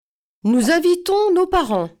Nous invitons nos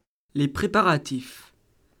parents. Les préparatifs.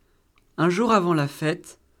 Un jour avant la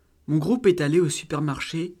fête, mon groupe est allé au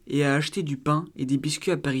supermarché et a acheté du pain et des biscuits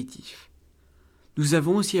apéritifs. Nous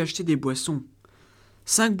avons aussi acheté des boissons.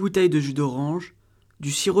 5 bouteilles de jus d'orange, du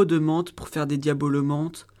sirop de menthe pour faire des diabolos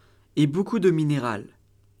menthe et beaucoup d'eau minérale.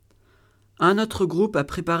 Un autre groupe a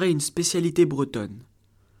préparé une spécialité bretonne,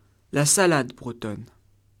 la salade bretonne.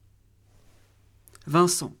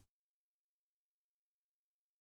 Vincent.